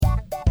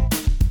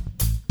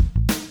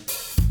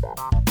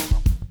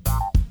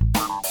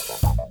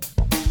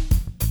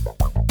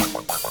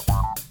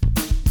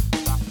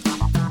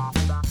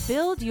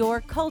Build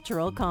your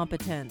cultural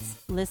competence.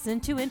 Listen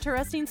to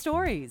interesting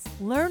stories.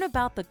 Learn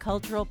about the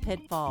cultural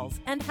pitfalls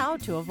and how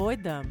to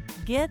avoid them.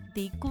 Get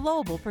the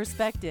global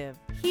perspective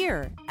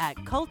here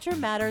at Culture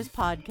Matters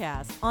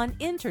Podcast on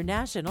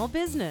international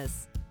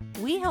business.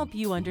 We help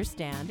you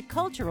understand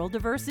cultural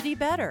diversity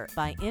better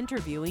by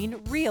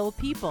interviewing real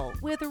people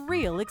with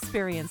real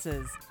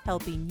experiences,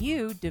 helping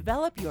you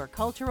develop your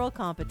cultural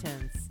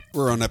competence.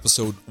 We're on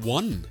episode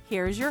 1.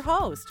 Here's your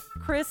host,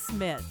 Chris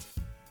Smith.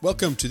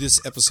 Welcome to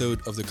this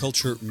episode of the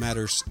Culture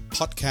Matters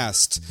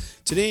Podcast.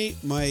 Today,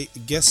 my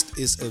guest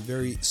is a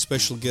very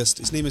special guest.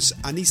 His name is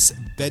Anis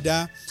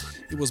Beda.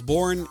 He was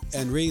born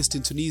and raised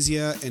in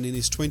Tunisia, and in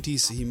his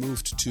 20s, he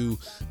moved to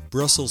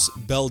Brussels,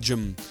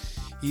 Belgium.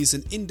 He is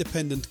an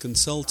independent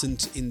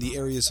consultant in the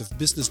areas of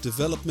business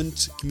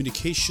development,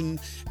 communication,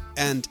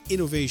 and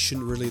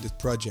innovation-related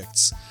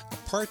projects. A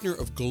partner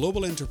of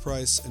Global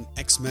Enterprise and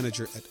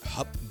ex-manager at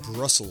Hub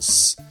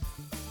Brussels.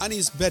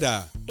 Anis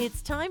Beda.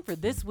 It's time for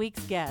this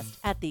week's guest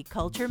at the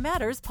Culture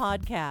Matters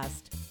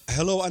Podcast.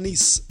 Hello,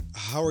 Anis.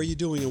 How are you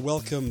doing? And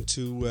welcome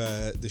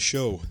to the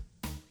show.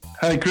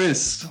 Hi,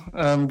 Chris.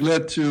 I'm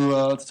glad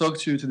to talk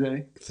to you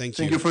today. Thank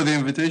you. Thank you for the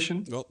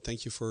invitation. Well,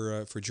 thank you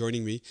for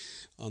joining me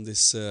on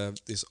this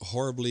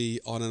horribly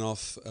on and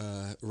off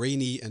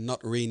rainy and not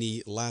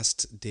rainy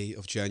last day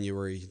of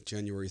January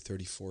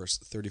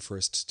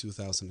 31st,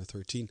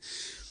 2013.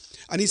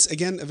 Anis,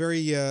 again, a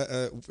very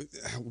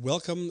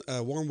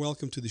warm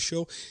welcome to the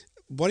show.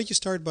 Why don't you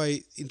start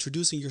by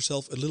introducing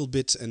yourself a little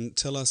bit and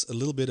tell us a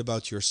little bit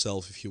about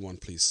yourself, if you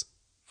want, please.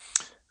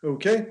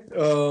 Okay.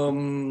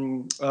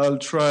 I'll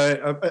try.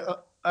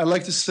 I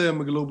like to say I'm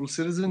a global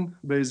citizen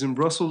based in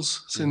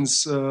Brussels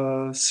since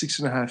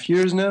 6.5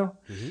 years now.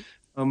 Mm-hmm.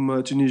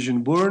 I'm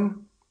Tunisian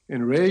born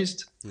and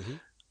raised. Mm-hmm.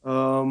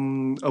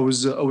 I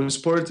was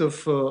part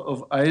of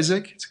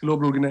ISEC. It's a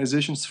global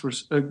organization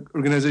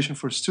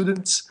for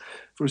students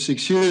for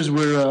 6 years,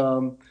 where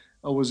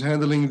I was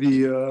handling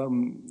the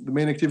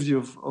main activity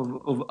of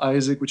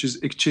ISEC, which is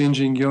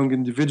exchanging young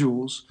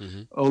individuals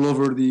all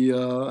over the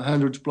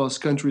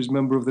 100+ countries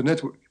member of the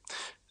network.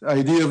 The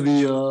idea of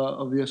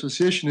the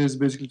association is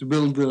basically to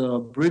build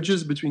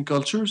bridges between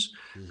cultures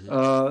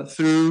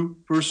through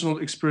personal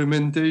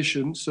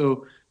experimentation.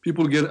 So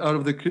people get out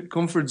of the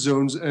comfort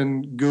zones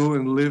and go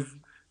and live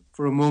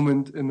for a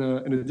moment in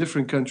a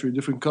different country,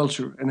 different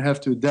culture, and have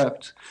to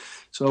adapt.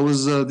 So I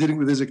was dealing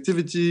with this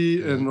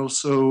activity and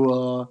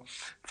also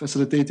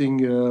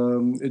facilitating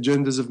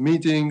agendas of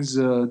meetings,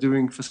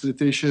 doing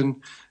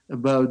facilitation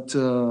about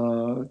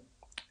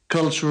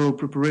cultural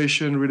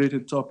preparation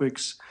related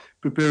topics,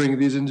 preparing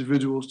these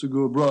individuals to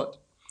go abroad.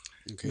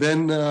 Okay.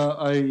 Then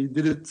I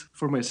did it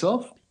for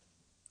myself.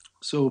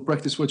 So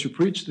practice what you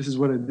preach. This is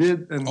what I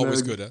did. And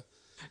always good, huh?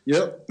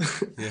 Yeah.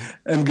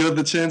 And got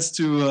the chance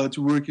to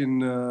work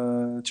in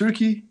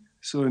Turkey,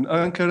 so in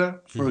Ankara,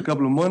 for a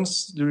couple of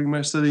months during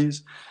my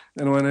studies.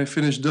 And when I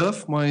finished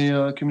off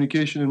my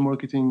communication and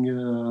marketing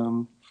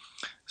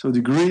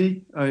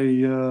degree,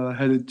 I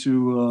headed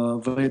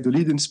to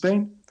Valladolid in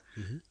Spain.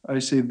 I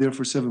stayed there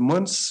for 7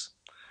 months.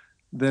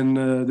 Then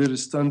did a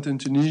stunt in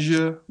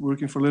Tunisia,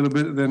 working for a little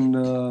bit. Then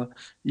a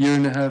year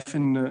and a half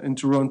in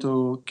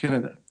Toronto,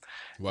 Canada.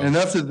 Wow. And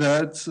after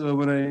that,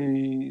 when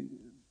I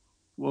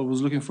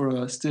was looking for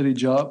a steady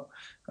job,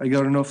 I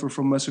got an offer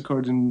from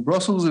MasterCard in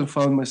Brussels and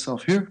found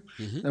myself here.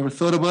 Never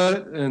thought about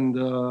it, and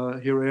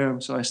here I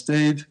am. So I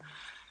stayed.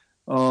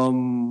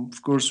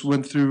 Of course,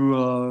 went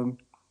through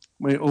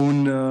my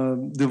own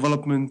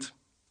development,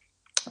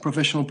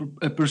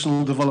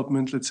 personal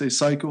development, let's say,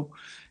 cycle.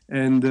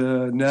 And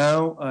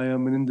now I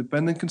am an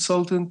independent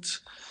consultant.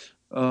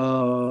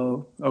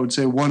 I would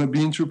say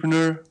wannabe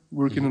entrepreneur,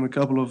 working on a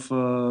couple of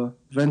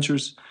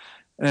ventures.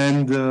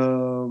 And,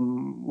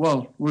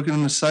 working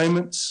on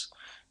assignments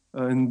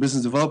in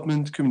business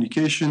development,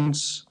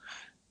 communications,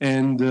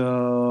 and,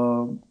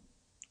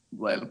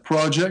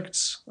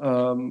 projects,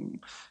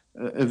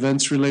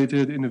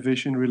 events-related,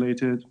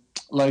 innovation-related,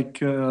 like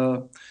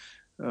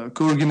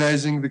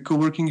co-organizing the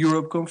Co-working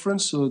Europe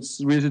conference. So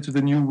it's related to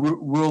the new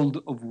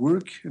world of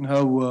work and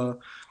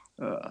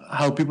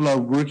how people are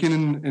working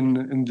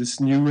in this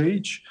new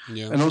age.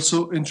 Yeah. And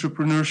also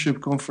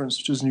entrepreneurship conference,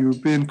 which is a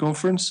European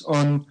conference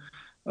on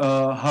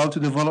how to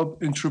develop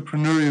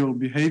entrepreneurial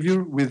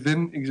behavior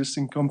within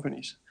existing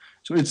companies.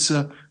 So it's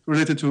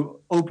related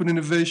to open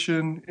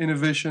innovation,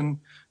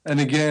 and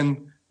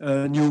again,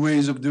 new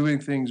ways of doing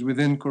things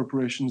within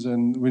corporations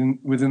and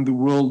within the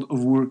world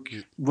of work.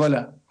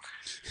 Voila.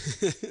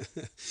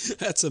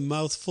 That's a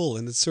mouthful,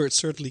 and it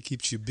certainly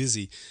keeps you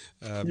busy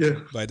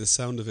by the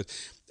sound of it.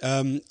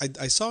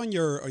 I saw on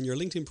your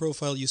LinkedIn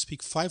profile you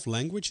speak 5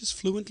 languages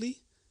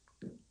fluently.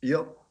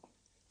 Yep.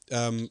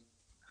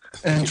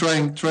 and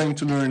trying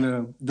to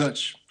learn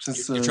Dutch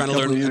since You're a trying to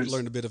couple of years.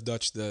 learn a bit of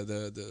Dutch,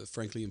 the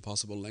frankly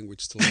impossible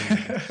language to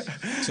learn.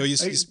 So you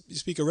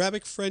speak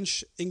Arabic,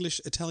 French,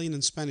 English, Italian,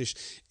 and Spanish.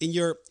 In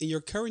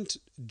your current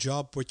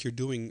job, what you're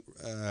doing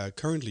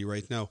currently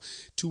right now,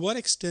 to what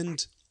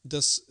extent do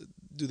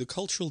the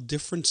cultural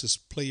differences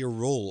play a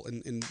role,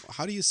 and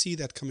how do you see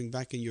that coming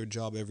back in your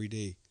job every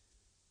day?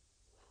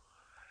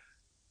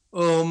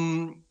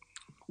 In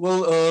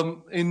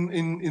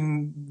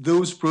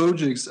those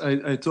projects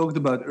I talked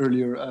about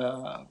earlier,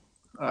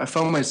 I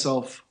found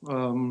myself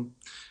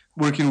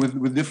working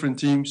with different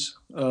teams,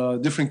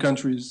 different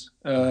countries.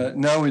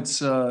 Now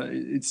it's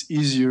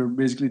easier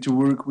basically to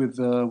work with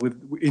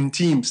in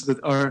teams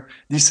that are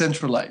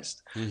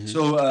decentralized. Mm-hmm.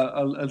 So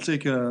I'll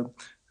take a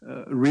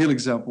real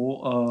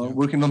example.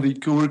 Working on the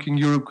Co-working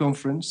Europe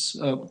conference.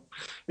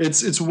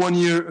 It's 1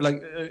 year.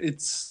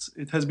 It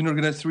has been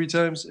organized 3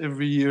 times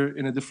every year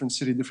in a different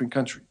city, different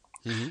country.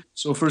 Mm-hmm.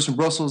 So first in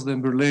Brussels,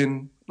 then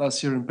Berlin,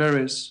 last year in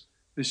Paris,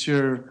 this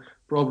year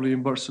probably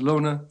in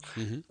Barcelona.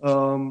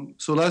 Mm-hmm.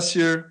 So last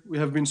year we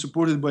have been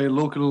supported by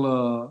local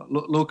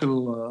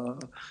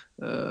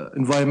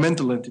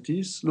environmental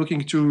entities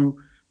looking to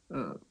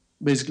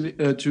basically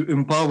to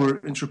empower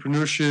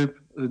entrepreneurship,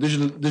 the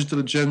digital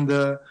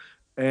agenda,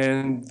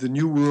 and the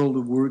new world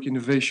of work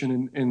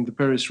innovation in the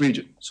Paris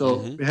region. So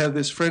mm-hmm. we have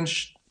this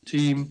French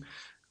team,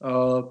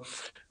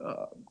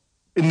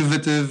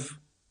 innovative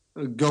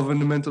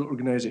governmental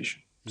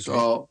organization. Okay.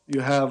 So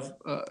you have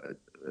a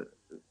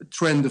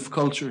trend of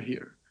culture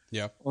here,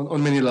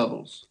 on many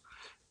levels.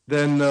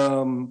 Then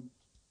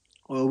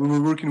we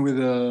were working with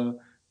a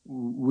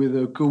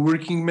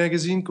co-working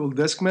magazine called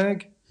Desk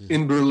Mag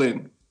in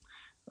Berlin.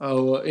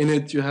 In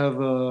it you have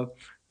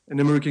an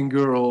American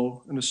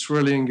girl, an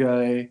Australian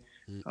guy,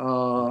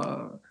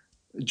 a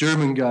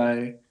German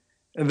guy,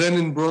 and then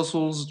in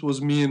Brussels it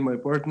was me and my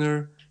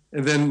partner,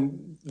 and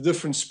then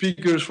different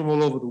speakers from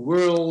all over the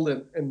world,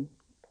 and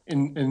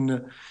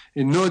in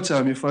no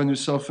time you find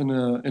yourself in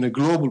a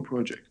global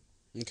project.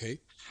 Okay.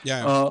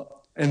 Yeah.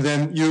 And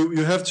then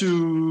you have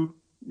to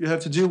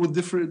deal with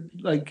different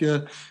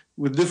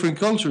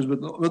cultures,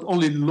 but not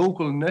only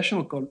local and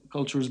national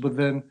cultures, but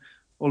then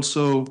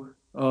also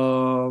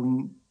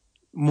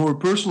more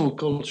personal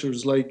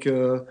cultures, like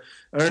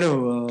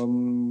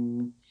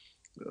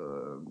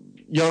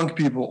young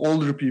people,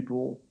 older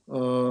people.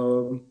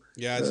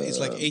 It's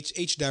like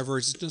age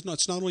diversity. It's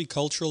not only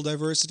cultural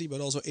diversity,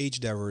 but also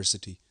age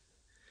diversity.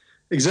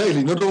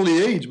 Exactly, not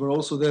only age, but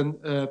also then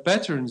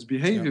patterns,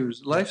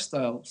 behaviors,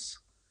 lifestyles.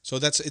 So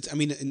that's it. I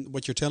mean,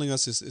 what you're telling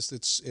us is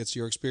it's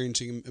you're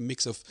experiencing a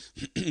mix of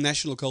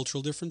national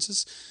cultural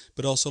differences,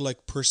 but also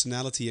like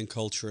personality and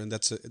culture, and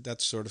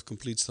that sort of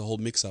completes the whole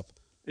mix-up.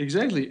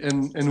 Exactly,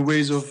 and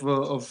ways of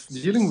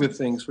dealing with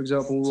things. For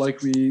example,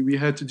 like we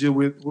had to deal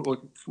with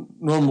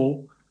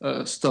normal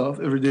stuff,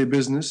 everyday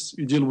business.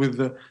 You deal with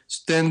the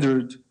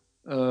standard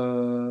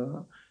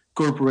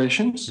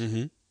corporations.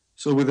 Mm-hmm.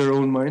 So with their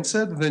own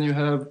mindset. Then you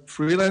have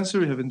freelancer,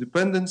 you have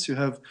independents, you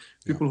have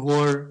people who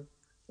are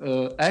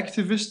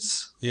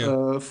activists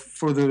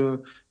for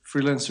the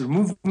freelancer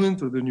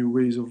movement or the new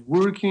ways of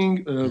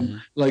working,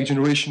 like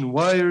Generation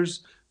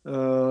Wires,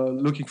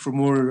 looking for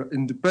more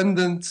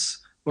independence,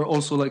 but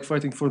also like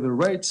fighting for their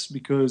rights,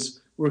 because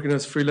working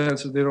as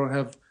freelancer, they don't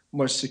have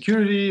much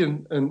security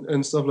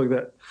and stuff like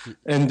that,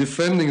 and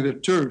defending their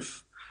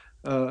turf.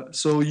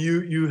 So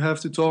you have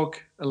to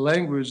talk a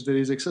language that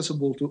is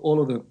accessible to all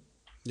of them.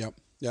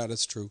 Yeah,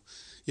 that's true.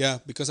 Yeah,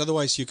 because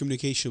otherwise your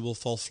communication will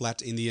fall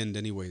flat in the end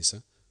anyways.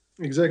 Huh?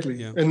 Exactly.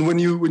 Yeah. And when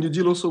you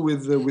deal also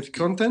with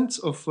content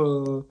of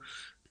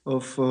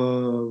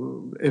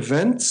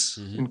events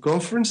and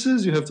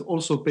conferences, you have to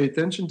also pay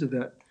attention to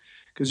that,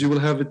 because you will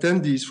have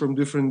attendees from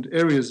different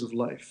areas of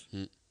life.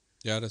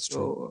 Yeah, that's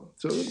true.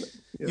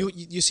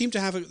 You seem to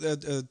have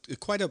a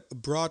quite a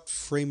broad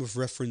frame of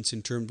reference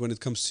in terms when it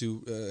comes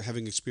to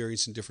having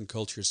experience in different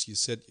cultures. You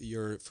said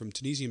you're from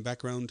Tunisian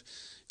background,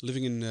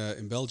 living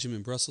in Belgium,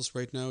 in Brussels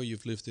right now.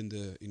 You've lived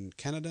in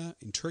Canada,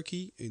 in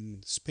Turkey,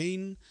 in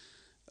Spain.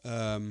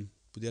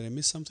 Did I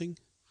miss something?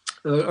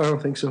 I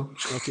don't think so.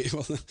 Okay,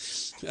 well,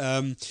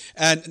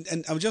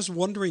 and I'm just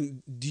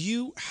wondering, do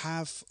you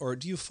have or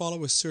do you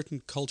follow a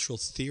certain cultural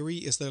theory?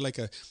 Is there like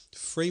a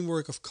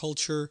framework of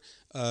culture?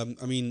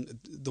 I mean,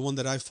 the one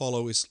that I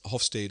follow is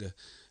Hofstede.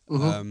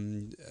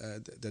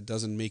 That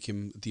doesn't make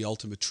him the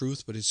ultimate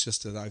truth, but it's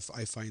just that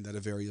I find that a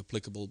very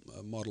applicable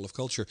model of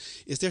culture.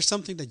 Is there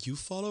something that you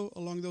follow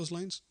along those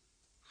lines?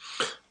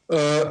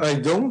 I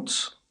don't.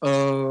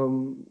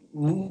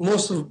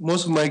 Most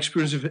of my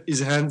experience is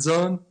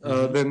hands-on.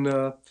 Then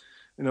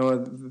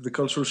the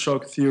cultural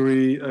shock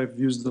theory I've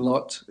used a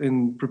lot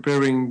in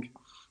preparing.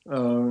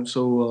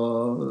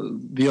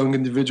 The young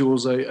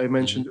individuals I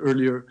mentioned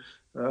earlier,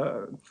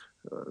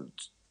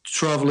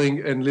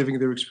 traveling and living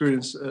their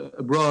experience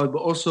abroad. But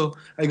also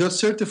I got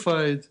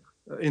certified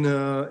in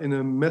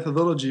a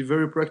methodology,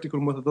 very practical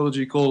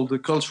methodology called the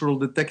cultural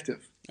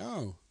detective.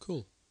 Oh,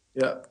 cool.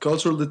 Yeah,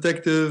 cultural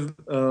detective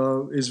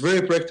is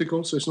very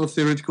practical, so it's not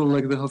theoretical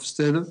like the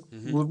Hofstede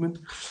movement.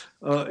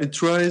 It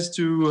tries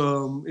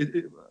to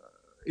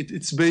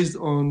it's based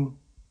on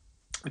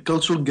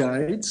cultural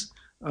guides,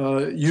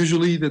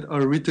 usually that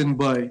are written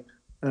by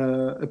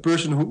a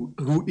person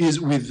who is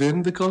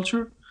within the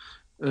culture,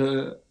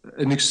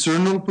 an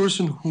external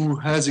person who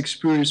has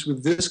experience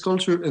with this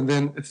culture, and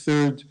then a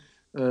third,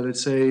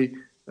 let's say,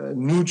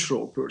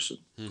 neutral person.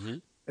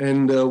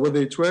 And what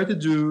they try to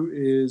do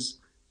is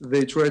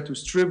they try to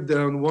strip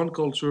down one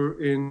culture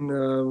in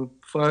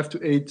 5 to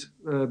 8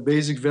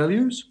 basic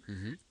values,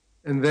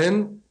 and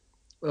then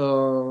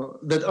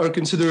that are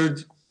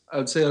considered, I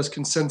would say, as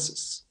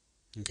consensus.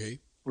 Okay.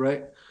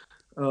 Right?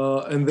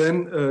 And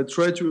then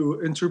try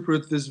to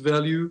interpret this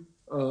value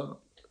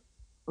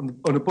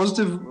on a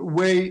positive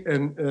way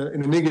and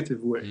in a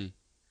negative way.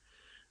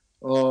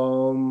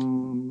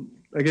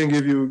 I can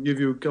give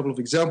you a couple of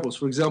examples.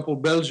 For example,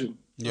 Belgium.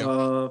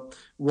 Yeah.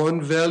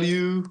 One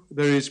value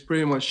that is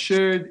pretty much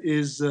shared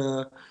is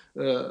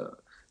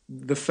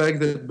the fact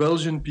that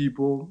Belgian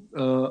people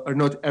are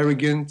not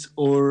arrogant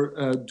or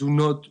do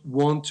not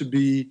want to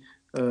be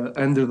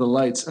under the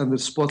lights, under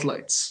the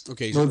spotlights.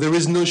 Okay. No, there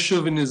is no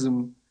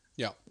chauvinism.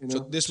 Yeah. You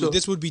know? So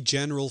this would be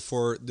general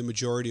for the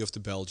majority of the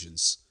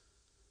Belgians.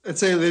 I'd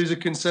say there's a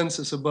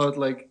consensus about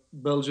like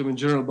Belgium in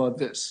general about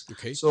this.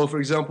 Okay. So, for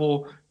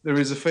example, there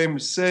is a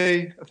famous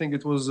say. I think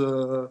it was.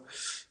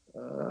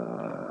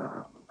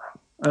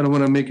 I don't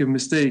want to make a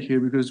mistake here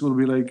because it will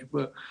be like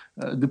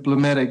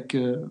diplomatic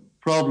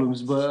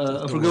problems.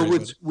 But I forgot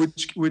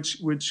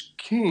which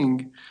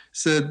king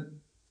said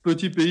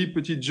 "petit pays,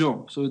 petit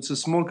gens." So it's a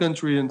small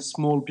country and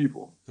small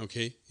people.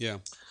 Okay. Yeah.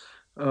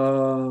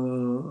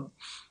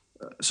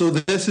 So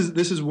this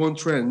is one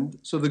trend.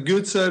 So the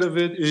good side of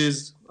it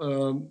is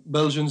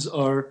Belgians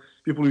are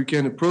people you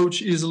can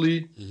approach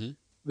easily.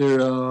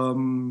 They're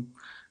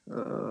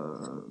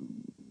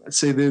I'd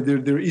say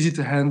they're easy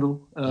to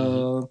handle,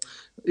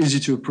 easy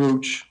to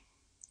approach.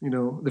 You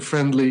know, they're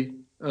friendly.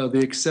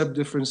 They accept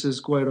differences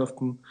quite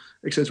often,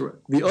 etc.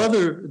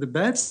 The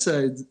bad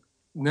side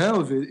now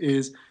of it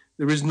is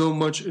there is no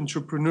much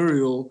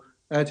entrepreneurial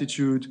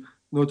attitude,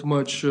 not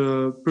much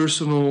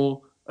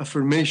personal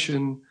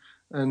affirmation.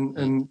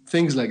 And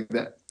things like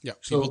that. Yeah,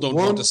 people don't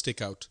want to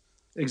stick out.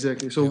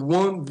 Exactly. So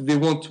they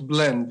want to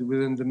blend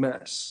within the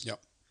mass. Yeah.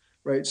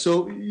 Right.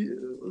 So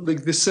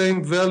like the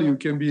same value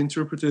can be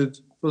interpreted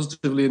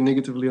positively and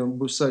negatively on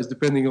both sides,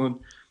 depending on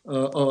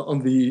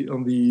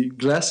the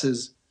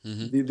glasses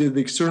the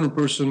external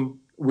person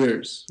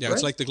wears. Yeah, right?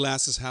 It's like the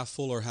glass is half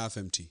full or half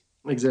empty.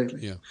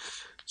 Exactly. Yeah.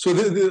 So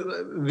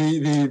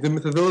the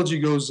methodology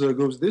goes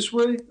this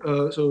way.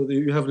 So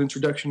you have an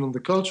introduction on the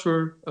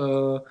culture,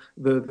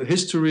 the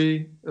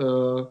history,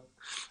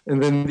 and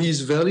then these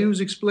values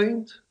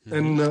explained,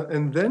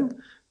 and then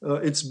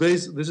it's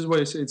based. This is why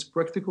I say it's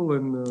practical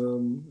and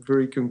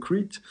very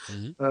concrete.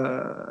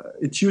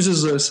 It uses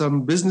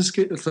some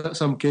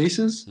some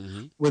cases,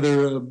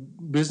 whether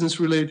business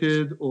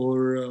related or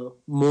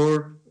more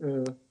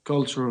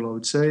cultural, I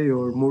would say,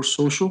 or more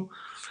social,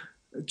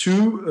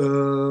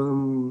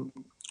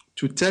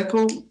 to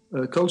tackle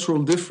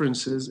cultural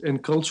differences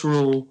and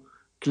cultural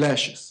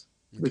clashes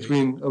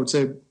between, I would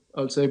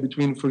say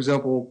between, for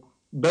example,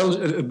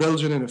 a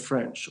Belgian and a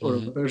French, or a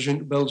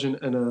Belgian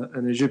and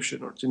an Egyptian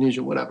or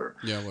Tunisian, whatever.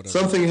 Yeah, whatever.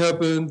 Something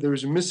happened. There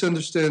is a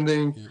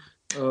misunderstanding.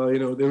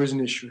 Yeah. There is an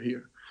issue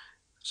here.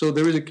 So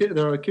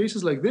there are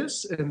cases like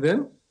this, and then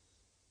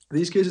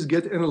these cases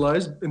get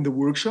analyzed in the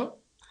workshop,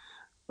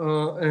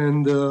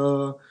 and.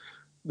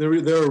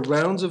 There are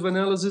rounds of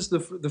analysis.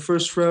 The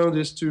first round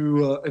is to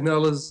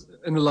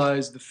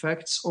analyze the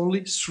facts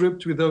only,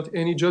 stripped without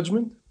any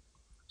judgment.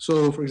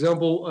 So, for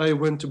example, I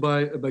went to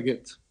buy a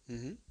baguette,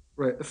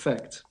 right? A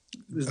fact.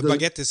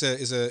 Baguette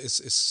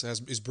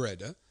is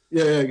bread, huh?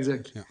 Yeah,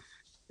 exactly.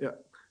 Yeah.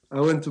 I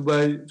went to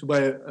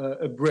buy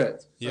a bread.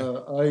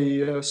 Yeah.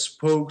 I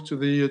spoke to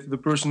the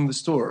person in the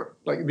store,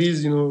 like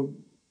these,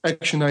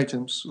 action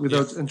items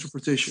without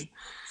interpretation.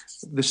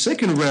 The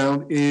second round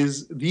is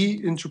the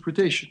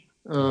interpretation.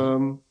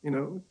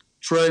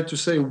 Try to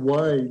say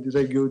why did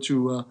I go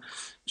to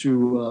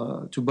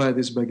buy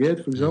this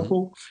baguette, for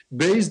example,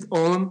 based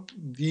on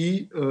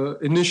the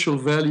initial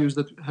values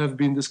that have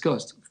been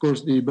discussed. Of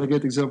course, the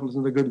baguette example is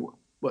not a good one,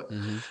 but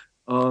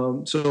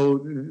so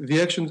the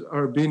actions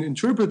are being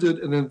interpreted,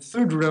 and then the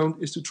third round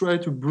is to try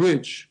to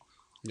bridge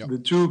the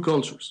two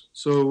cultures.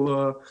 So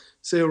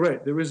say, all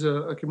right, there is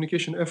a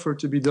communication effort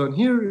to be done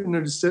here, and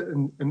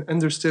an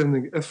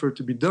understanding effort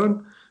to be done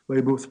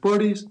by both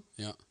parties.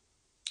 Yeah.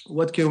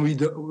 What can we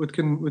do? What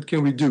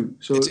can we do?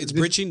 So it's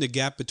bridging the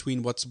gap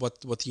between what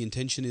the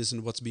intention is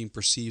and what's being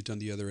perceived on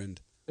the other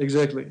end.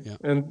 Exactly. Yeah.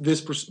 And this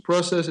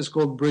process is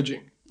called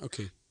bridging.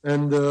 Okay.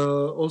 And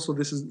also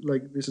this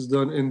is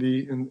done in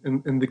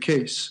the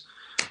case.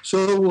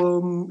 So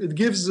it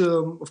gives,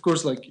 of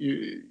course, like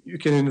you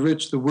can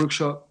enrich the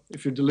workshop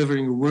if you're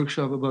delivering a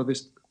workshop about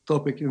this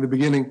topic in the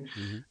beginning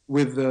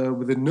with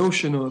the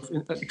notion of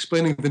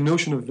explaining the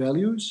notion of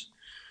values.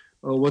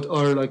 what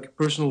are like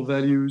personal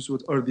values,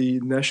 what are the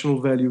national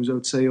values, I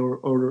would say,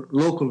 or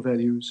local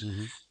values.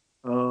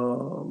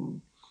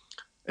 And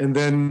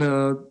then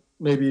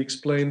maybe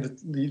explain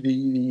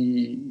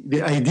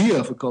the idea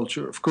of a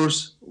culture. Of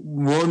course,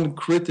 one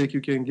critic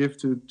you can give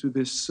to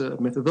this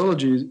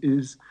methodology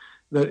is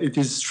that it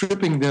is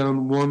stripping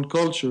down one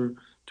culture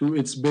to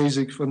its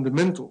basic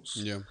fundamentals.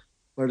 Yeah.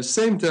 But at the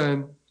same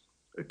time,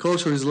 a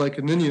culture is like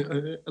an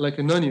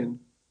onion.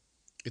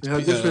 It's You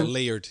have different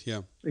layered.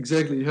 Yeah.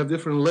 Exactly, you have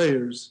different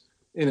layers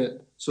in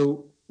it.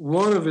 So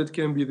one of it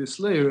can be this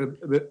layer,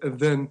 and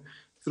then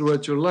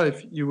throughout your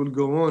life, you will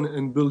go on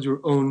and build your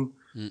own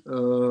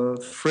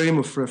frame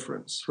of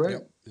reference,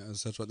 right? Yeah.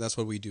 That's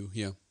what we do.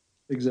 Yeah.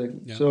 Exactly.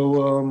 Yeah.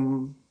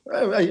 So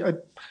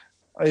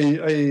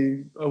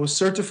I was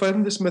certified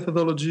in this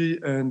methodology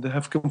and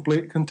have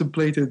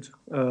contemplated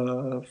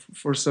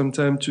for some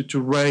time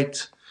to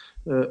write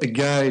a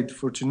guide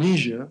for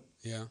Tunisia.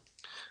 Yeah.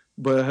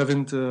 But I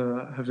haven't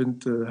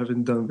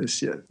done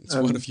this yet. It's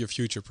one of your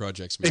future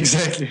projects. Maybe.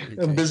 Exactly. Okay.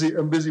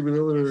 I'm busy with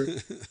other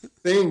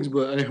things,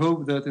 but I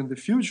hope that in the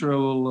future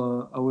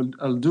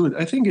I'll do it.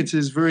 I think it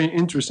is very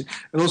interesting.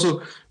 And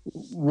also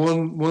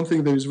one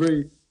thing that is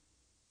very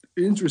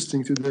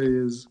interesting today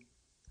is,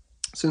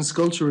 since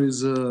culture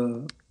is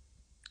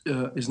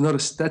not a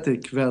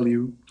static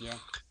value. Yeah.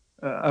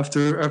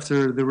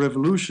 After the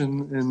revolution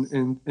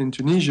in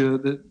Tunisia,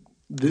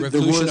 the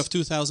revolution of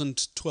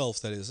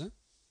 2012, that is,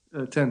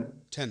 10.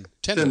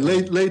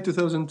 Late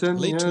 2010.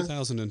 Late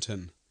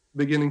 2010.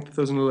 Beginning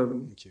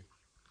 2011. Thank you.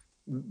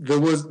 There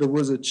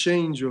was a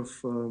change of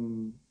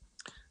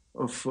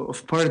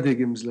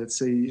paradigms, let's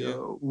say,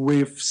 way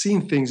of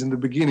seeing things in the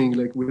beginning,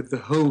 like with the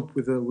hope,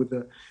 with a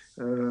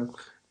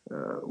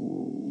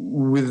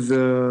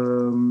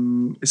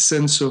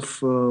sense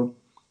of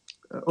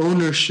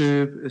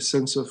ownership, a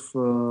sense of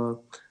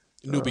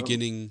new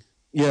beginning.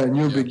 Yeah,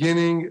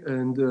 beginning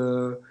and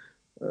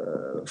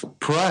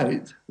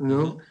pride. You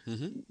know,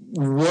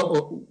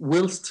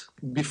 whilst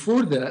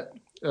before that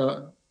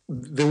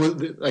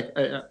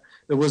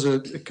there was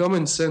a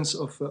common sense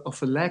of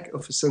a lack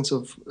of a sense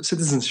of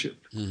citizenship.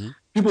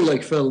 People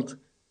felt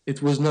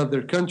it was not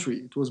their country;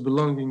 it was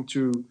belonging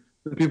to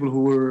the people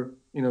who were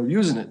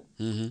using it.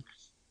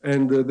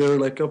 And there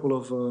are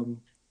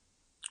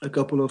a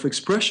couple of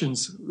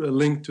expressions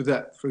linked to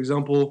that. For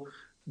example,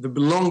 the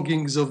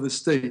belongings of the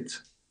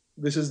state.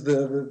 This is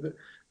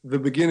the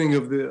beginning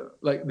of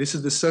this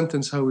is the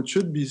sentence how it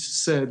should be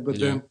said, but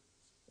then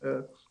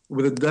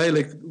with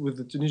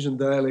the Tunisian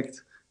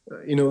dialect,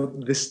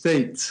 the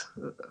state,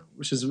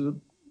 which is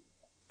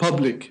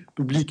public,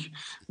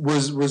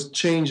 was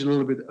changed a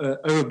little bit,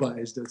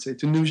 Arabized, let's say,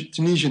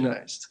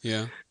 Tunisianized.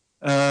 Yeah.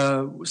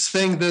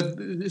 Saying that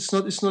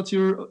it's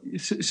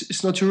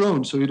not your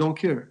own, so you don't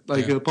care.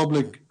 A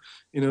public,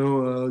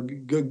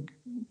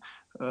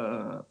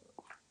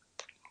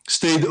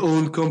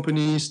 state-owned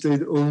companies,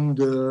 state-owned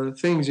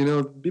things.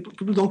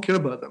 People don't care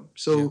about them.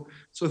 So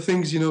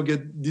things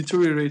get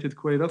deteriorated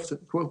quite often,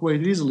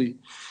 quite easily.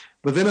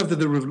 But then after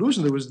the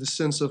revolution, there was this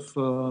sense of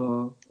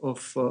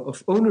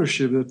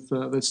ownership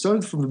that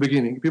started from the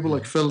beginning. People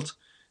felt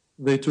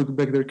they took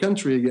back their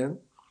country again.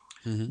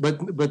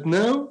 But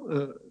now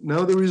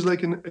there is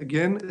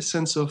again a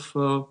sense of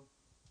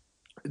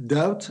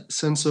doubt,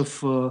 sense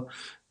of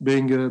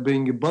being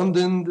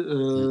abandoned,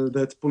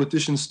 that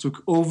politicians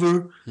took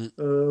over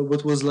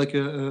what was like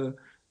a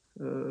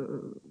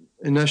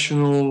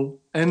national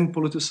and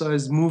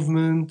politicized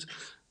movement,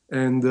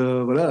 and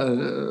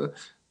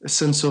a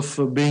sense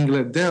of being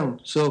let down.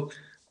 So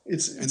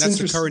it's that's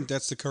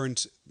the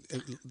current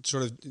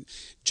sort of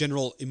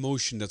general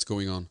emotion that's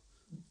going on.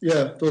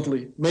 Yeah,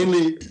 totally.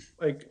 Mainly,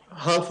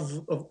 half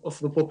of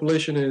the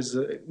population is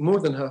more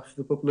than half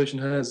the population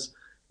has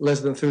less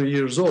than 30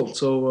 years old.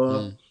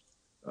 So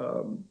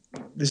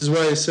this is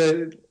why I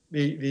say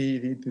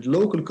the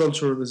local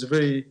culture is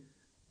very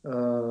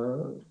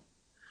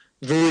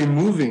very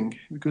moving,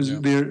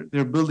 because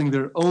they're building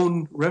their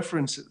own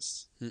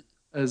references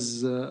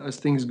as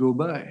things go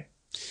by.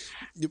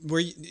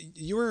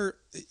 You were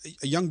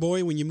a young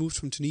boy when you moved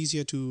from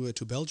Tunisia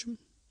to Belgium?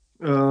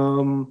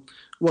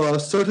 Well, I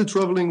started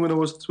traveling when I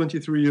was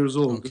 23 years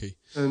old. Okay.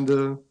 And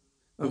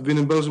I've been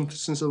in Belgium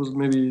since I was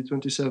maybe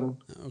 27.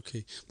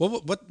 Okay.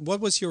 What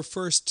was your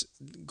first,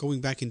 going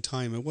back in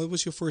time, and what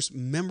was your first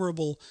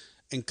memorable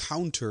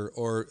encounter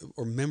or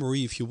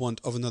memory, if you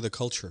want, of another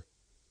culture?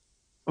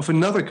 Of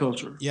another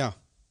culture? Yeah.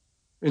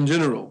 In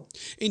general?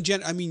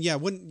 I mean, yeah,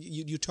 when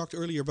you talked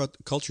earlier about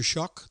culture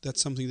shock,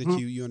 that's something that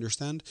you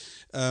understand.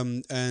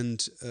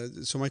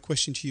 So my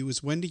question to you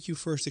is, when did you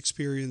first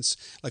experience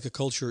a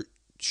culture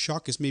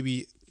shock is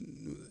maybe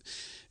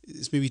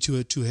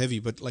too heavy,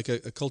 but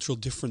a cultural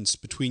difference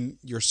between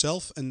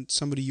yourself and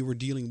somebody you were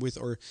dealing with,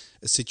 or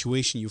a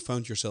situation you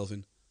found yourself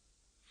in?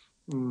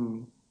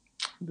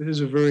 This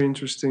is a very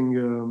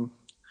interesting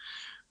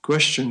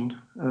question.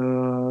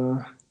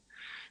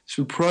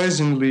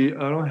 Surprisingly,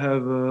 I don't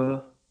have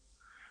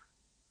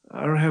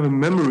a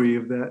memory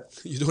of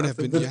that. You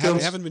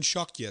haven't been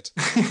shocked yet.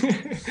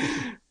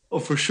 Oh,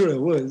 for sure I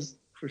was.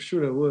 for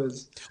sure I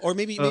was. Or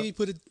maybe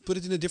put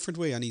it in a different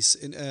way, Anis.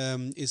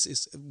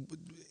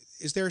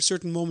 Is there a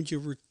certain moment you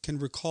can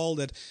recall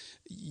that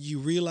you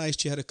realized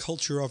you had a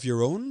culture of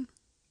your own?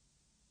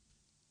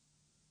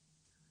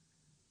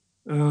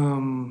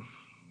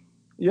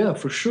 Yeah,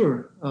 for sure.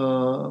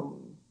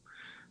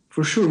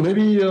 For sure.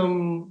 Maybe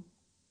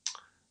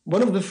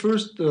one of the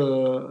first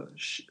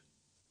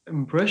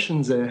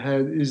impressions I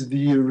had is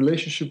the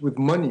relationship with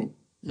money,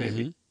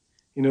 maybe.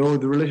 Mm-hmm. You know,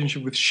 the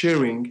relationship with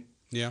sharing.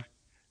 Yeah.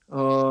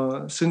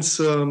 Since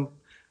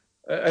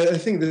I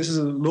think this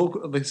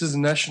is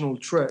a national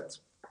trait,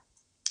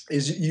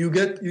 is you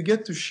get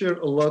to share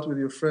a lot with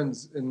your friends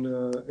in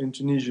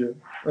Tunisia.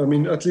 I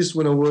mean, at least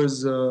when I was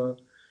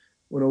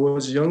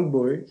a young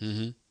boy,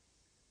 Mm-hmm.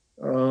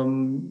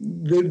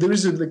 There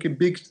is like a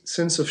big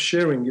sense of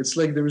sharing. It's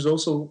like there is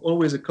also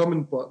always a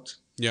common pot.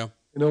 Yeah.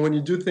 You know, when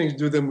you do things,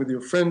 do them with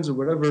your friends or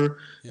whatever,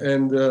 Yeah.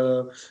 and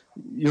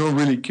you don't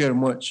really care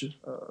much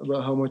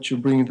about how much you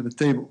bring into the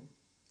table.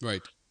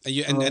 Right.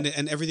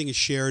 And everything is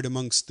shared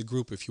amongst the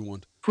group if you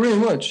want. Pretty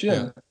much,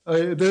 yeah.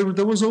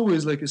 There was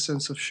always like a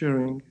sense of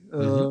sharing.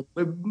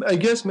 But I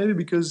guess maybe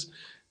because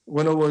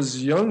when I was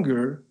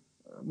younger,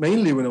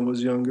 mainly when I was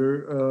younger,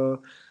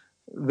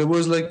 there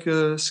was like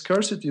a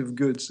scarcity of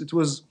goods. It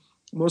was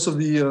most of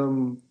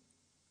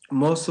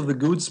the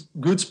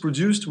goods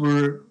produced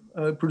were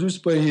produced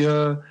by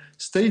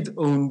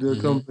state-owned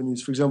companies.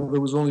 For example,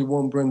 there was only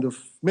one brand of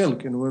milk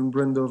and one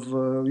brand of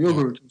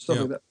yogurt and stuff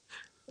like that.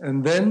 And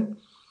then,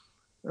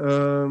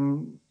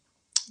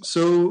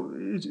 so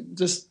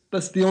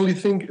that's the only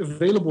thing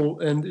available,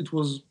 and it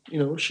was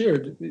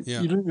shared.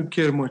 You don't even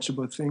care much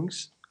about things.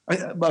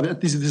 But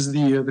at least this is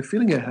the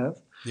feeling I have.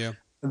 Yeah.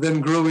 And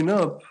then growing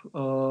up,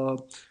 I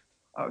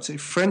would say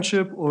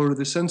friendship or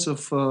the sense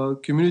of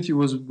community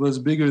was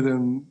bigger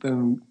than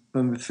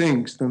the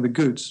things, than the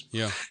goods.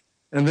 Yeah.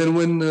 And then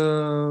when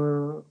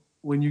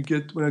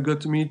I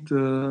got to meet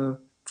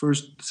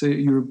first, say,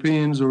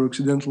 Europeans or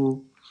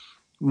Occidental,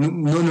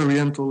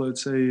 non-Oriental,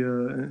 let's say,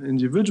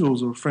 individuals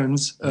or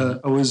friends,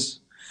 I was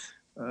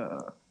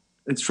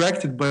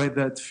attracted by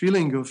that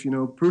feeling of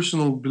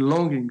personal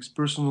belongings,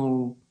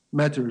 personal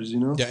matters,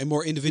 Yeah, and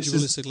more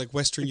individualistic, like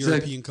Western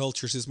European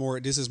cultures is more,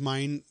 this is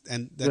mine,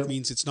 and that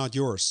means it's not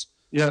yours.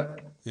 Yeah.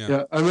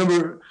 I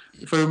remember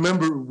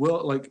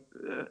well, like,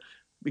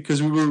 because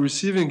we were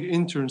receiving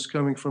interns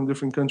coming from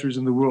different countries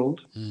in the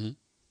world. Mm-hmm.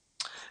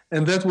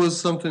 And that was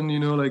something,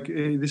 like,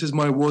 hey, this is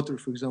my water,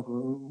 for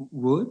example.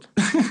 What?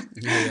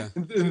 Yeah.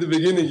 In the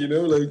beginning,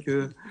 like,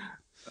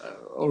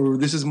 or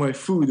this is my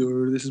food,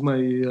 or this is my,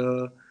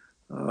 I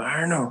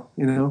don't know,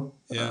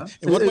 Yeah.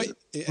 In what way?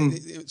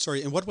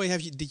 Sorry. In what way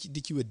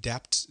did you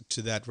adapt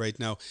to that right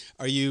now?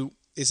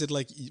 Is it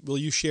like, will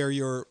you share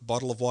your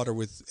bottle of water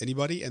with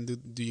anybody, and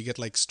do you get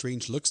like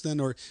strange looks then,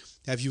 or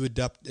have you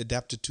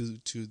adapted to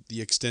the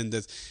extent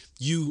that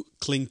you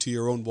cling to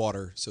your own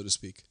water, so to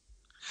speak?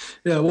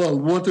 Yeah. Well,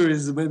 water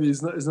is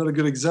not a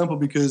good example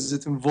because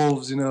it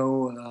involves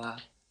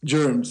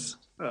germs.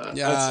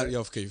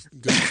 Okay,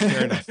 good,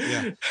 fair enough.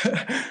 Yeah.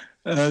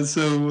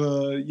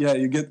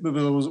 You get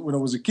when I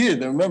was a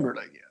kid. I remember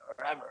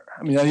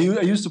I mean, I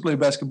used to play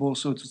basketball,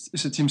 so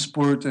it's a team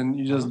sport, and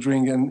you just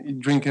drink in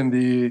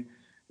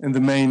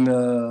the main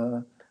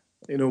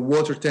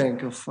water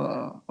tank of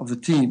the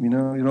team. You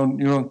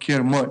don't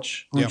care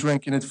much who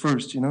drank in it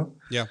first.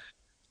 Yeah.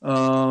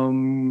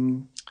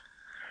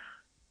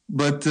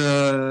 But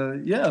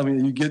I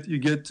mean, you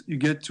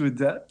get to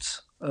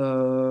adapt.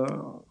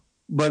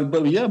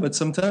 But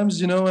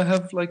sometimes I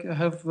have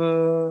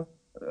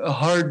a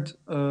hard,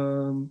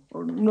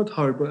 or not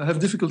hard, but I have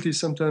difficulty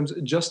sometimes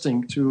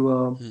adjusting to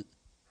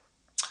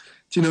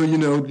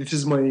this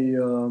is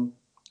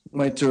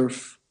my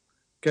turf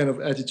kind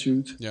of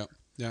attitude. Yeah.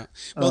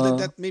 Well,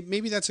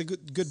 maybe that's a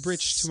good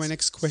bridge to my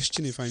next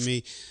question, if I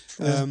may.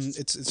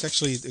 It's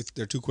actually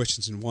there are two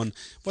questions in one.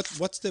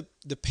 What's the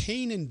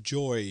pain and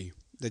joy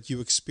that you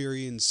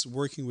experience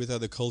working with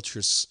other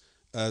cultures,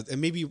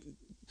 and maybe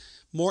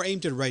more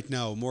aimed at right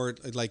now, more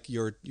like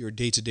your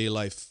day-to-day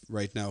life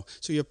right now?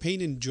 So your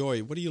pain and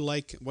joy, what do you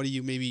like? What do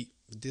you maybe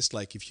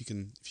dislike, if you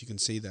can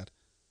say that?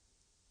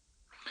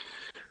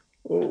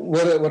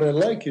 What I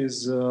like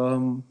is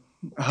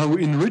how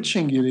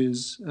enriching it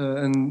is,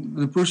 and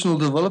the personal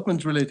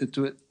development related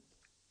to it.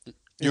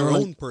 Your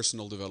own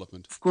personal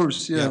development, of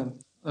course, yeah.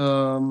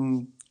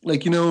 The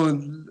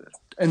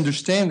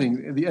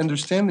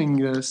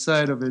understanding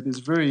side of it is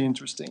very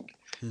interesting.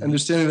 Mm-hmm.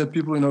 Understanding that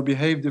people,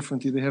 behave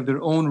differently. They have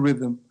their own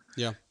rhythm.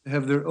 Yeah. They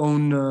have their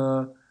own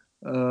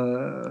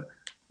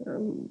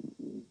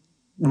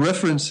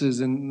references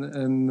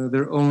and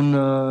their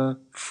own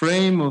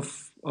frame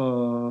of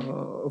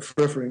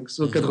reference.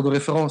 So, cadre de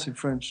référence in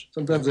French.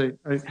 Sometimes I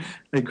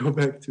go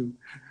back to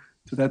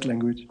that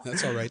language.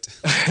 That's all right.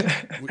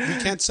 we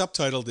can't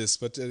subtitle this,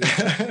 but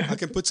I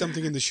can put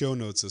something in the show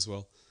notes as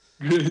well.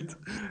 Great.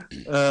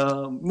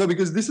 No,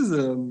 because this is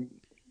a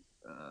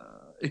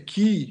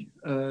key.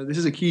 This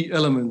is a key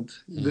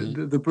element.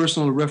 Mm-hmm. The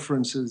personal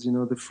references,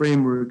 the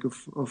framework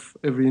of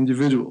every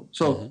individual.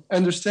 So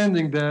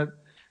understanding that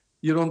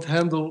you don't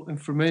handle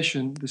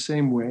information the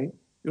same way.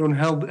 You don't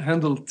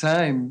handle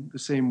time the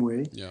same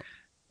way. Yeah.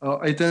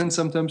 I tend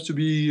sometimes to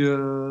be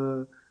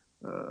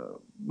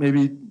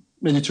maybe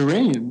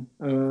Mediterranean,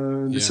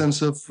 in the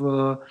sense of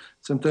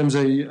sometimes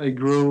I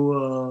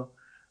grow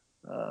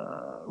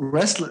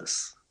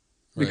restless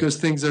because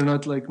things are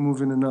not like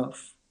moving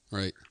enough.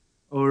 Right.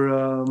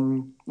 Or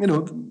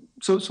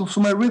so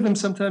my rhythm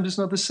sometimes is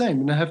not the same,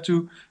 and I have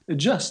to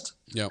adjust.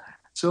 Yeah.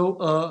 So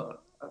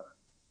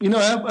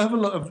I have a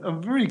lot of,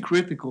 I'm very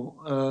critical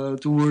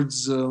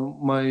towards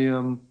my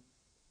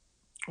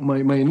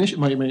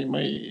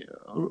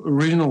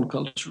original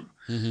culture,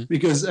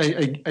 because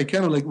I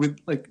kind of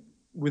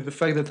with the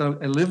fact that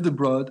I lived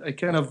abroad, I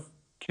kind of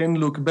can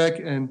look back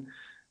and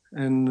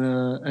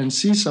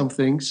see some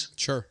things.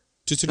 Sure.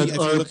 If that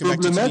you're are looking back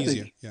to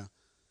problematic. Tunisia.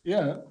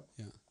 Yeah.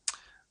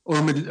 Or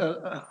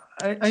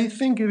I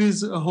think it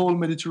is a whole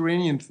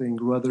Mediterranean thing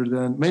rather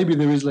than, maybe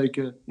there is like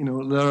there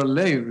are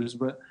layers,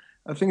 but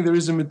I think there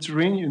is a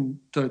Mediterranean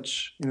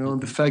touch,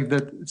 the fact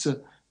that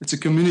it's a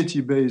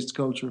community-based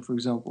culture, for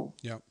example.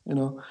 Yeah.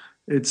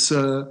 It's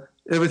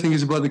everything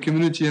is about the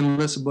community and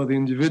less about the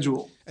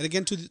individual. And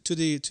again, to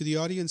the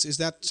audience, is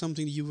that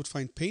something you would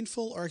find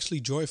painful or actually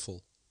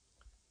joyful?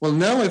 Well,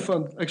 now I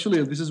found,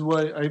 actually, this is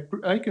why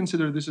I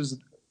consider this is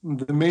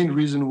the main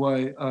reason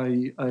why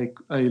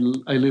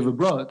I live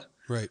abroad.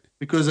 Right.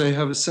 Because I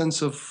have a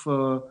sense of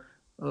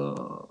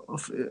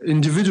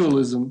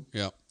individualism.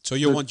 Yeah. So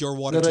you want your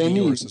water to be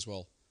yours as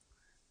well.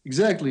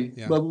 Exactly.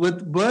 Yeah.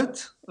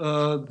 But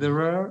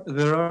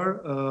there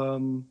are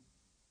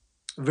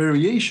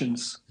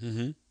variations.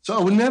 Mm-hmm. So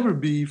I would never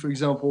be, for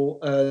example,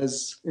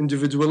 as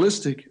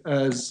individualistic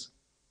as,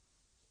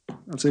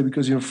 I'd say,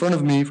 because you're in front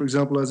of me, for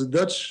example, as a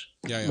Dutch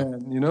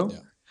man, Yeah.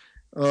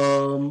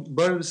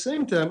 But at the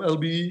same time, I'll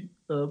be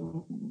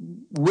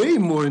way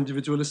more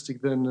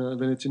individualistic than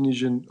a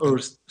Tunisian or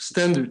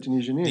standard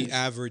Tunisian is. The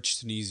average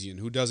Tunisian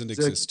who doesn't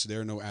exist.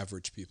 There are no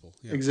average people.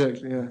 Yeah.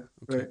 Exactly. Yeah.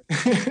 Okay. Right.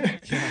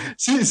 Yeah.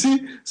 See.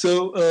 So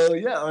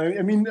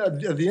I mean,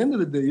 at the end of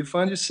the day, you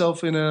find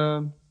yourself in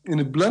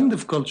a blend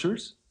of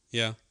cultures.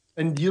 Yeah.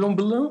 And you don't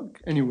belong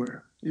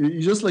anywhere.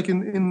 You're just like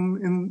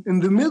in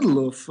the middle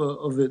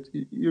of it.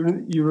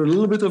 You're a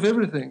little bit of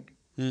everything.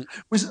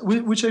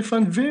 Which I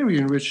find very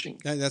enriching.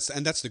 Yeah,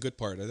 that's the good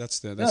part. That's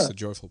the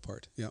joyful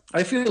part. Yeah.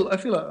 I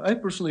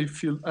personally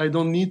feel I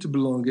don't need to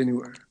belong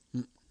anywhere.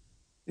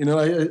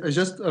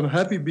 I'm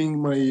happy being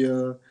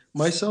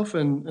myself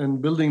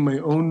and building my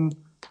own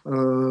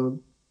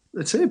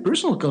let's say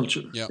personal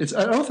culture. Yeah.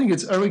 I don't think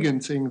it's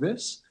arrogant saying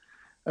this.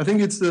 I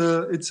think it's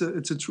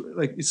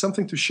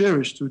something to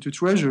cherish, to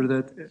treasure,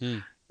 that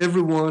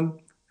everyone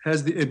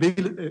has the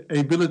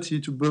ability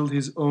to build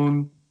his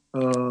own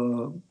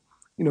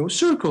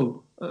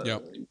circle.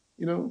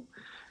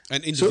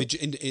 And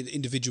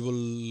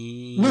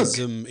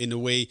individualism in a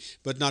way,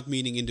 but not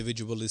meaning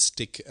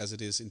individualistic as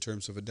it is in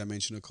terms of a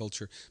dimensional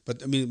culture.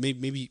 But I mean,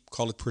 maybe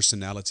call it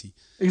personality.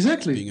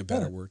 Exactly, being a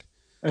better word.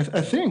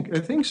 I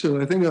think so.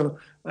 I think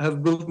I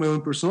have built my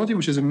own personality,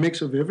 which is a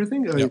mix of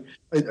everything. I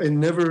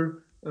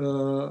never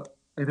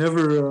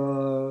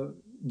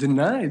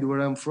denied where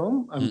I'm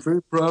from. I'm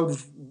very proud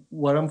of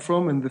where I'm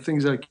from and the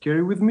things I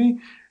carry with me,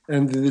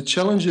 and the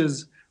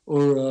challenges.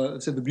 Or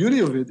let's say the beauty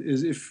of it is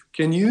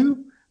can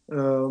you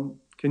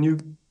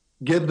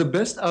get the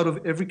best out of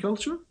every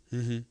culture?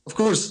 Mm-hmm. Of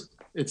course,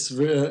 it's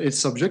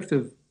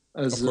subjective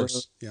as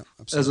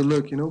a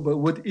look, but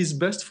what is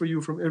best for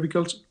you from every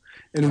culture?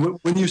 And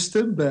when you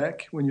sit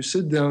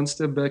down,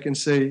 step back and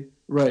say,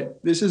 right,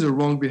 this is a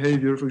wrong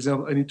behavior. For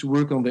example, I need to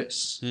work on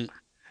this.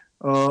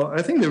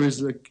 I think there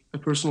is like a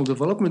personal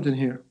development in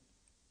here.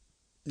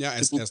 Yeah,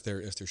 as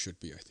there should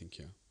be, I think,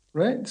 yeah.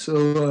 Right,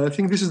 so I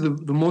think this is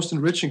the most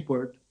enriching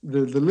part.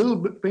 The little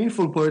bit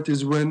painful part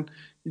is when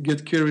you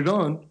get carried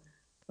on,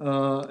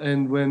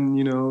 and when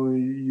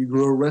you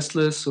grow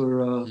restless, or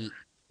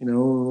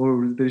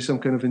or there is some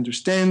kind of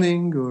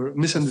understanding or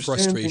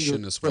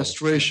misunderstanding,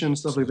 frustration,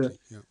 stuff like that,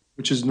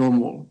 which is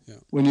normal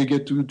when you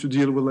get to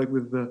deal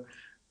with the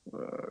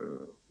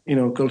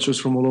cultures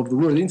from all over the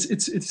world.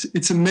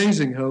 It's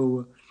amazing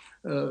how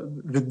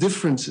the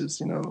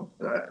differences,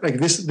 like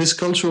this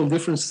cultural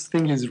difference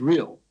thing is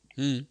real.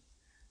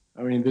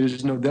 I mean,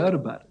 there's no doubt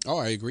about it. Oh,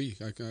 I agree.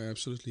 I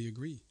absolutely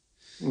agree.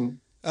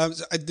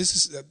 This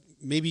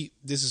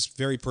is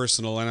very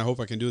personal, and I hope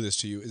I can do this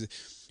to you.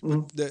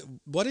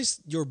 What is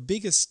your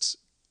biggest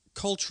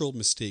cultural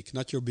mistake?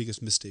 Not your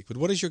biggest mistake, but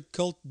what is your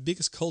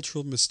biggest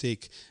cultural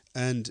mistake?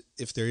 And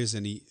if there is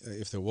any,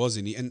 if there was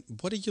any, and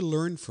what did you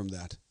learn from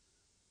that?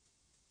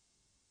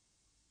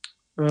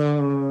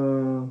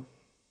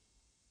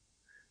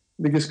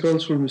 Biggest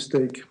cultural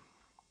mistake.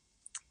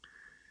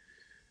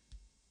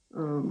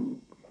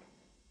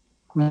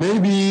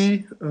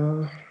 Maybe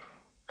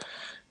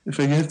if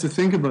I have to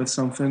think about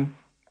something.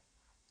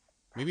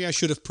 Maybe I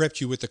should have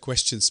prepped you with the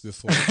questions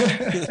before.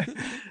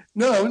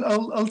 No,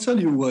 I'll tell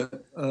you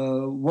what.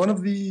 One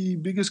of the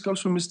biggest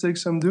cultural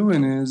mistakes I'm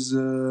doing is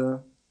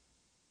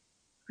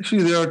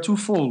actually there are two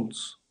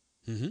folds.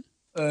 Mm-hmm.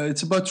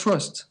 It's about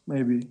trust,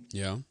 maybe.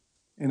 Yeah.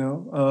 you know.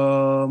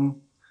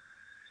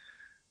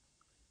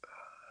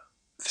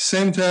 At the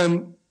same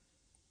time,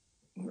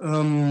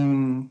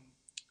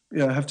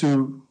 I have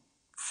to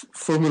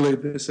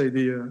formulate this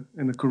idea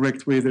in the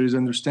correct way that is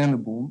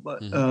understandable.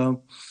 But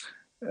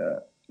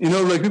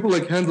like people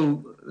like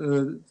handle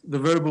the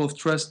variable of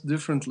trust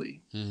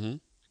differently. Mm-hmm.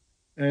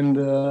 And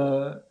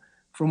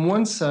from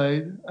one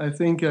side, I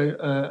think I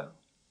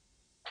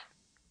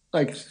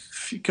like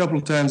a couple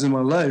of times in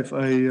my life,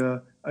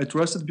 I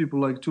trusted people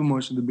like too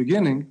much in the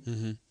beginning,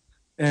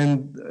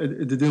 and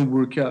it didn't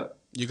work out.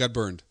 You got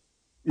burned.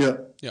 Yeah.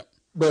 Yeah.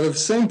 But at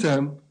the same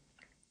time,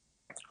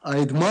 I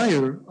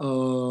admire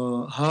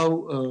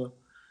how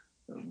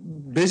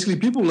basically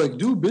people like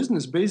do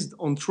business based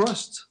on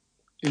trust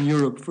in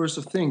Europe. First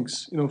of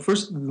things,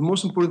 first the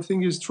most important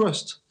thing is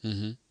trust,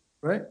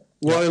 right?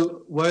 Yeah.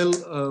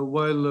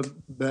 While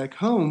back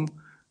home,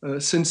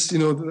 since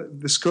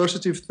the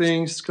scarcity of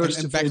things,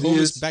 scarcity And back of home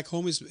ideas, back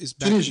home is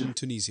back Tunisia. in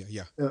Tunisia.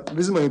 Yeah.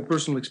 This is my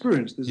personal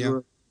experience. This is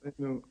what,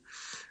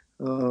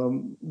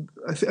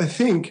 I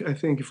think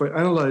if I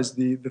analyze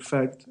the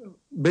fact,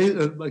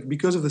 like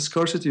because of the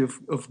scarcity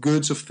of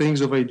goods, of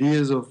things, of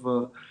ideas, of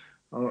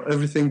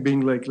everything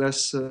being like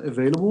less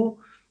available,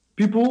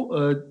 people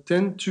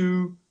tend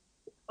to,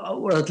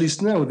 or at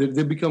least now,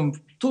 they become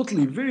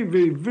totally very,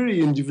 very, very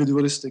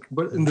individualistic,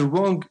 but in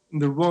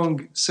the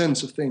wrong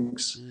sense of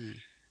things.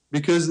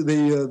 Because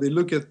they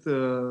look at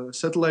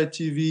satellite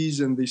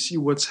TVs and they see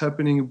what's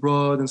happening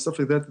abroad and stuff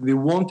like that. And they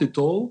want it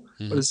all,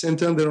 but at the same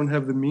time, they don't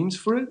have the means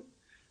for it.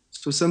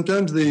 So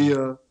sometimes they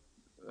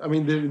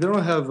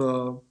don't have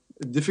a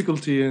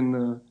difficulty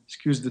in,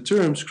 excuse the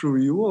term, screw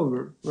you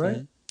over,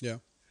 right? Yeah.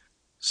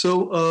 So,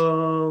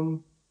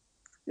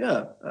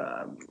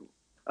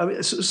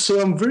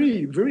 so I'm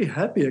very, very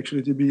happy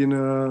actually to be in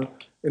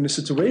a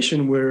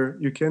situation where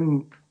you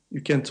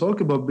can talk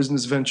about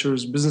business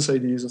ventures, business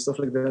ideas, and stuff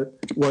like that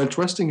while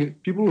trusting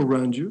people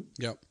around you.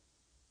 Yeah.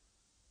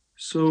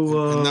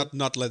 So and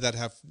not let that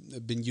have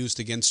been used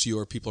against you,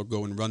 or people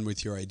go and run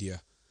with your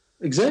idea.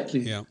 Exactly.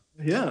 Yeah.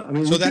 Yeah. I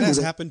mean, so that has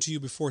happened to you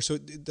before. So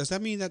does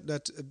that mean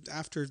that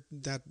after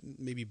that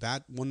maybe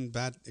one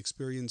bad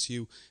experience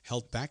you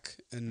held back,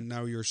 and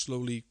now you're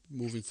slowly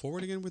moving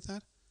forward again with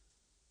that?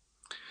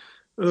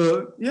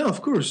 Yeah,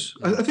 of course.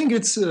 I think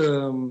it's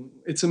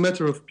a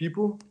matter of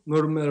people,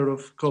 not a matter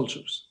of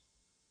cultures.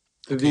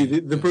 Okay.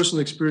 The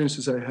personal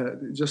experiences I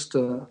had, just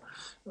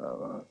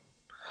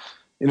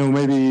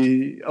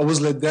maybe I was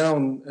let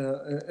down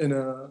in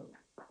a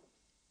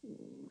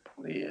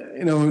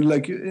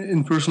like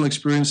in personal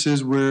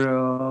experiences where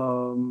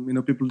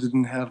people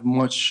didn't have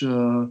much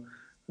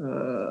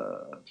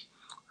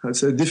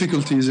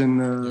difficulties in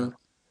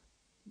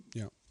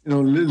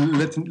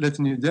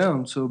letting you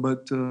down. So,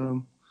 but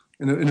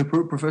in a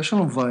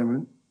professional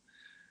environment,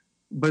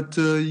 but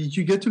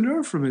you get to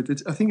learn from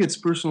it. I think it's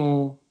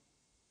personal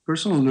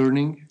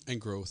learning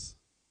and growth.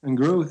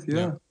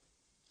 Yeah.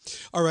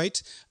 All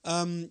right.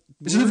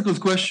 It's a difficult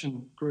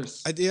question,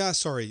 Chris.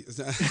 Sorry.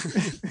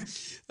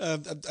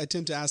 I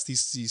tend to ask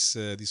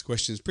these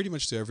questions pretty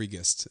much to every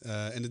guest,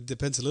 and it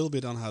depends a little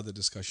bit on how the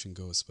discussion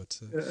goes. But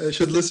I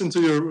should listen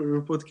to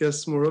your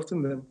podcasts more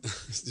often then.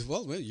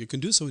 well, you can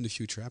do so in the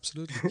future,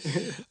 absolutely.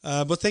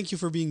 But thank you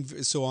for being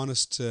so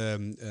honest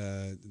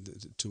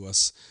to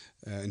us.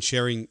 And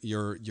sharing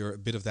your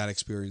bit of that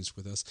experience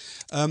with us.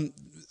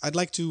 I'd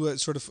like to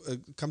sort of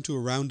come to a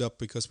roundup,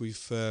 because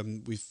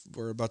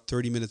we're about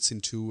 30 minutes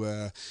into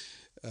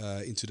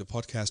the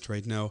podcast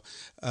right now.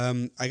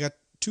 I got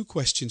two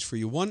questions for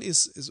you. One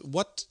is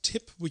what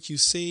tip would you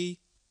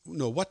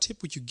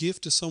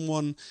give to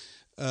someone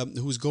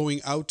who's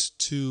going out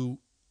to,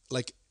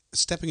 like,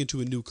 stepping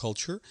into a new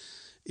culture?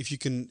 If you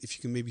can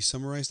maybe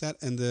summarize that.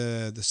 And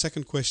the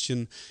second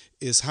question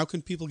is, how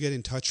can people get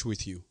in touch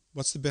with you?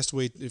 What's the best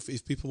way,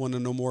 if people want to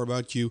know more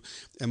about you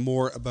and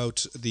more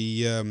about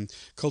the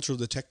Cultural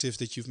Detective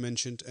that you've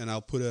mentioned, and I'll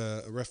put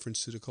a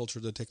reference to the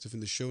Cultural Detective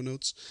in the show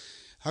notes.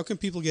 How can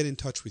people get in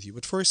touch with you?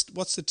 But first,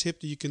 what's the tip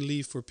that you can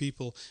leave for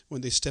people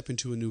when they step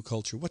into a new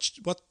culture? What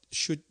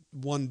should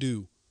one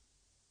do?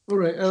 All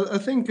right. I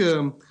think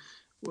the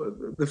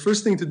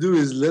first thing to do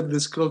is let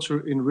this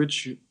culture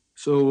enrich you.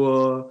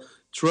 So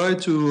try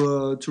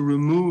to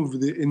remove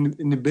the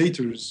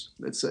inhibitors,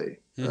 let's say.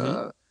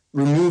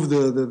 Remove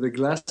the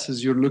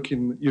glasses you're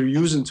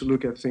using to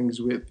look at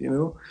things with.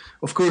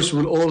 Of course,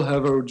 we'll all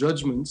have our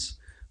judgments,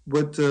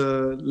 but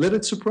let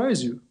it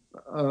surprise you.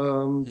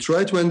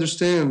 Try to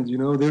understand.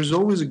 There's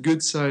always a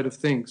good side of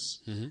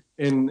things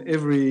in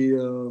every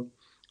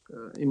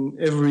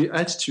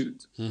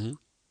attitude.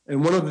 And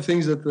one of the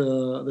things that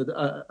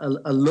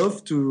I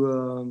love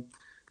to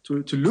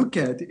look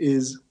at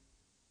is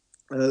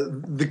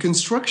the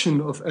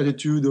construction of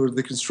attitude, or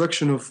the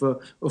construction of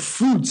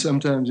food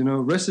sometimes,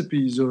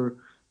 recipes, or,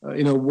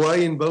 why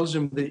in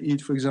Belgium they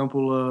eat, for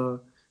example,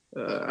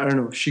 I don't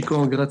know,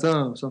 chicon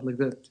gratin or something like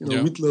that,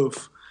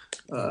 meatloaf.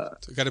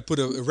 So got to put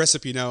a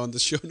recipe now on the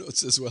show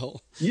notes as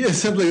well. Yeah,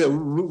 something like that.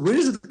 Where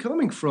is it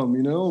coming from?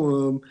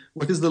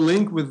 What is the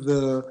link with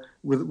the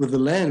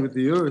land, with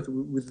the earth,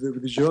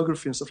 with the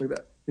geography and stuff like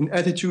that, and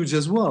attitudes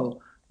as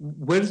well.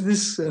 Where is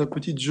this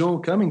Petit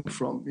Jean coming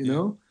from?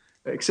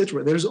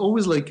 Etc. There's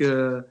always like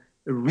a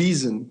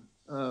reason,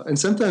 and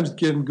sometimes it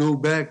can go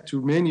back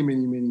to many,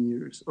 many, many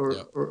years,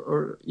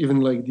 or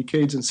even like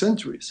decades and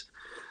centuries.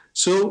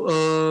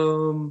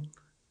 So.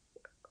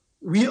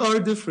 We are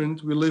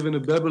different. We live in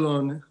a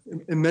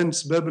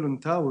immense Babylon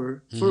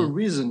tower for a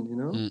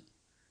reason,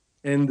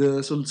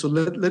 And so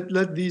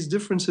let these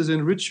differences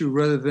enrich you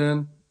rather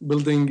than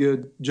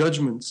building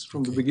judgments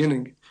from the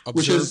beginning.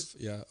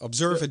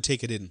 Observe and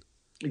take it in.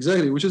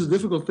 Exactly, which is a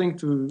difficult thing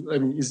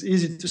it's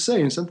easy to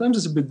say, and sometimes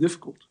it's a bit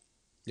difficult.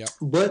 Yeah,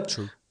 but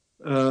true.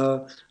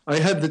 I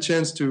had the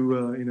chance to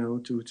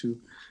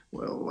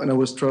when I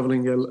was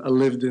traveling,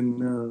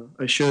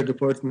 I shared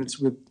apartments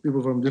with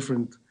people from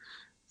different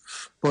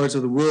parts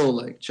of the world,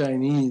 like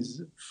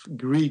Chinese,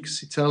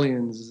 Greeks,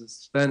 Italians,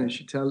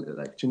 Spanish,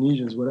 like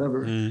Tunisians,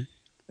 whatever.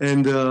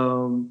 And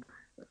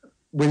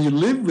when you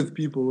live with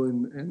people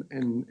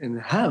in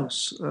a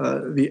house,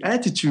 the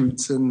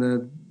attitudes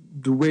and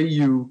the way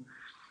you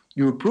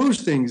approach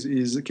things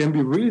can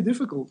be really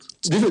difficult.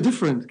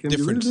 Different. Be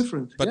really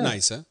different. But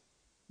nice, huh?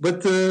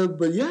 But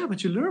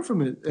you learn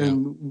from it.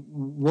 And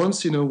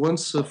once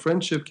a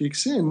friendship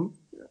kicks in,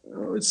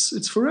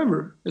 it's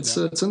forever. It's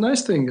a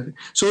nice thing.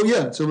 So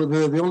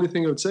the only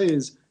thing I would say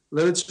is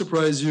let it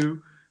surprise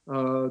you.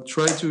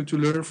 Try to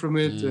learn from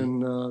it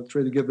and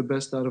try to get the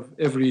best out of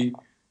every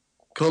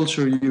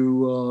culture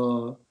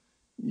you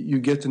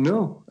get to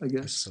know, I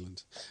guess.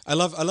 Excellent. I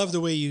love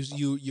the way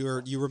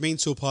you remain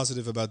so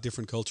positive about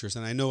different cultures,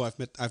 and I know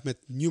I've met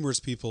numerous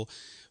people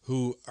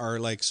who are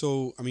like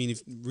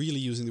really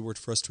using the word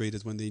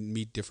frustrated when they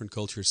meet different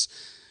cultures.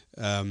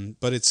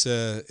 But it's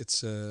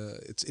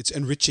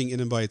enriching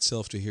in and by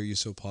itself to hear you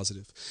so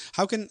positive.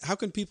 How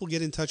can people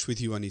get in touch with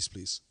you, Anis,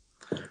 please?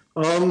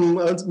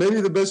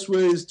 Maybe the best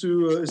way is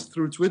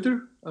through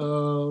Twitter.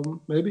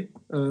 Maybe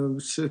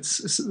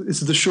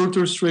it's the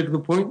shorter, straight to the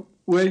point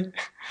way.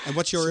 And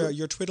what's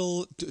your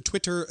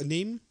Twitter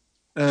name?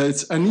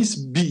 It's Anis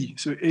B,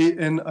 so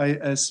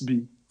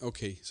ANISB.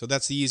 Okay, so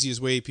that's the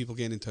easiest way people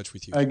get in touch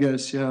with you. I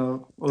guess, yeah.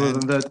 Other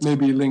than that,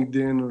 maybe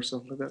LinkedIn or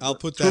something like that. I'll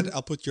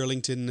put your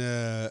LinkedIn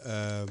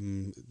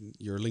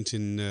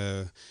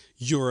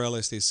URL,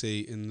 as they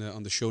say,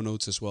 on the show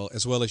notes as well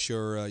as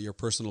your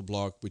personal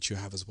blog, which you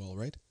have as well,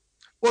 right?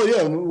 Well,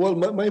 yeah. Well,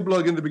 my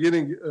blog in the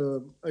beginning,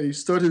 I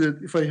started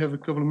it. If I have a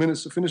couple of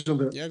minutes to finish on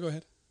that. Yeah, go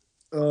ahead.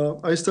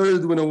 I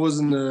started when I was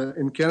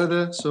in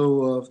Canada,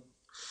 so.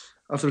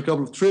 After a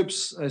couple of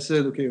trips, I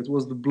said, okay, it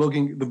was the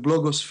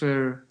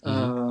blogosphere,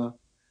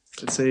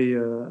 let's say,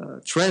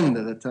 trend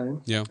at that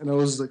time. Yeah. And I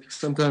was like,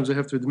 sometimes I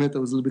have to admit, I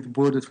was a little bit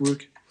bored at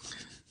work.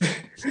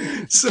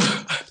 so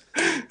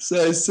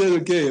I said,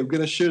 okay, I'm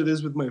going to share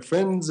this with my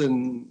friends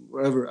and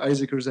wherever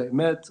Isaacers I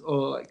met,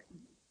 or like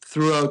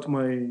throughout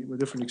my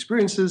different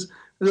experiences.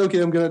 I said, okay,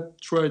 I'm going to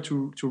try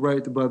to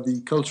write about the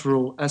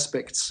cultural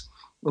aspects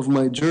of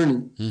my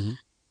journey.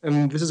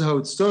 And this is how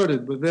it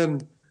started. But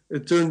then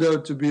it turned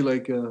out to be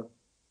like a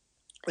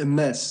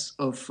mess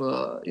of,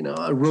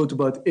 I wrote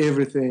about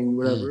everything,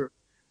 whatever.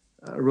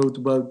 I wrote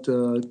about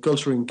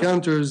cultural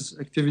encounters,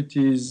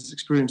 activities,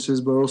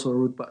 experiences, but also I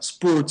wrote about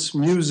sports,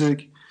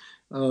 music.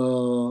 There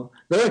are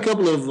a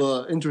couple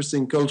of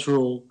interesting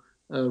cultural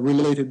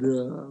related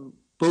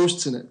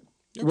posts in it.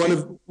 Okay.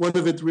 One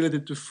of it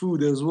related to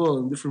food as well,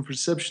 and different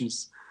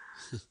perceptions.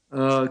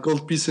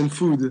 Called Peace and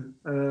Food.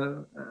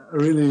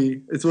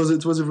 It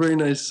was a very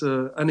nice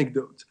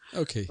anecdote.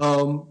 Okay.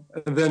 And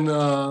then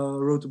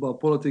wrote about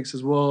politics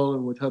as well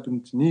and what happened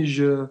in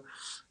Tunisia.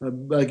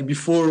 Like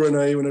before, when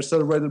I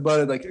started writing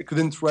about it, like I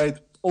couldn't write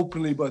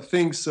openly about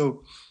things,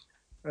 so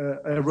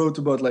I wrote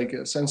about like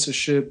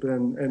censorship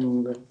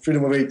and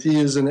freedom of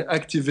ideas and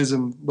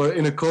activism, but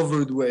in a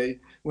covered way.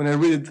 When I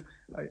read it,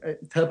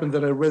 it happened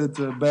that I read it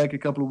back a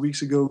couple of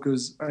weeks ago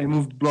because I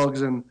moved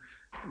blogs and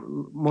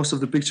most of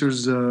the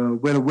pictures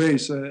went away,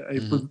 so I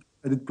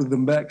did put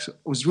them back. So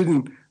I was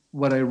reading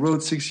what I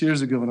wrote 6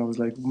 years ago, and I was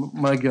like,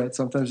 my God,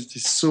 sometimes it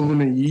is so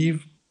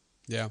naive.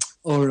 Yeah.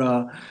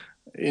 Or,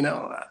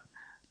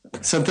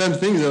 sometimes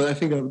things I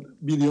think I'll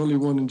be the only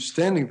one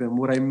understanding them,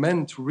 what I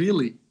meant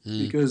really.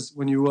 Because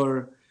when you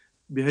are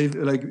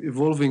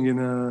evolving in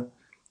a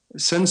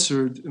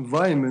censored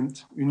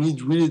environment, you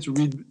need really to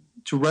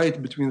write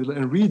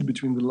and read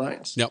between the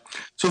lines. Yep.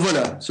 So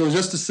voilà. So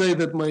just to say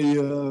that my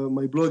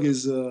blog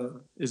is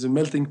a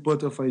melting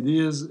pot of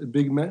ideas, a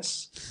big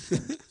mess.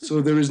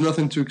 So there is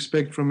nothing to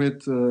expect from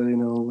it.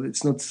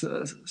 It's not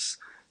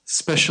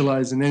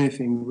specialized in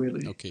anything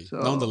really. Okay. So,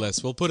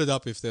 nonetheless, we'll put it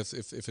up if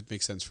it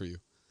makes sense for you.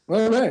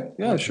 All right.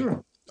 Yeah. Okay.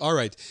 Sure. All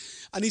right.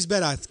 Anis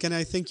Beda, can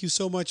I thank you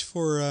so much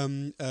for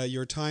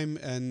your time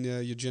and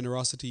your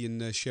generosity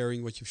in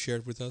sharing what you've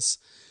shared with us.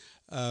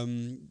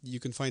 You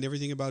can find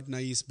everything about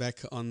Anis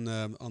back on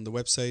the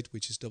website,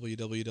 which is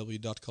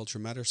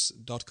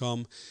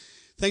www.culturematters.com.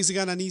 Thanks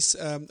again, Anis.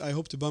 I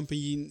hope to bump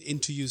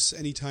into you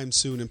anytime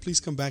soon. And please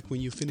come back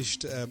when you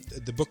finished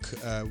the book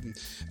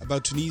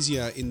about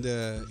Tunisia in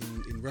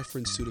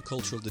reference to the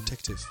cultural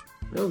detective.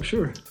 Oh,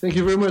 sure. Thank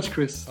you very much,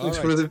 Chris. Thanks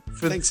right.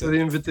 for the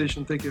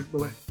invitation. Thank you.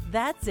 Bye-bye.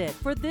 That's it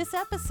for this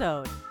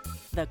episode.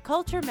 The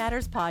Culture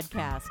Matters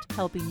Podcast,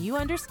 helping you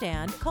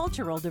understand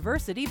cultural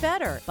diversity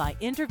better by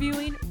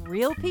interviewing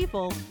real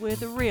people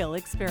with real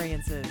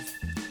experiences.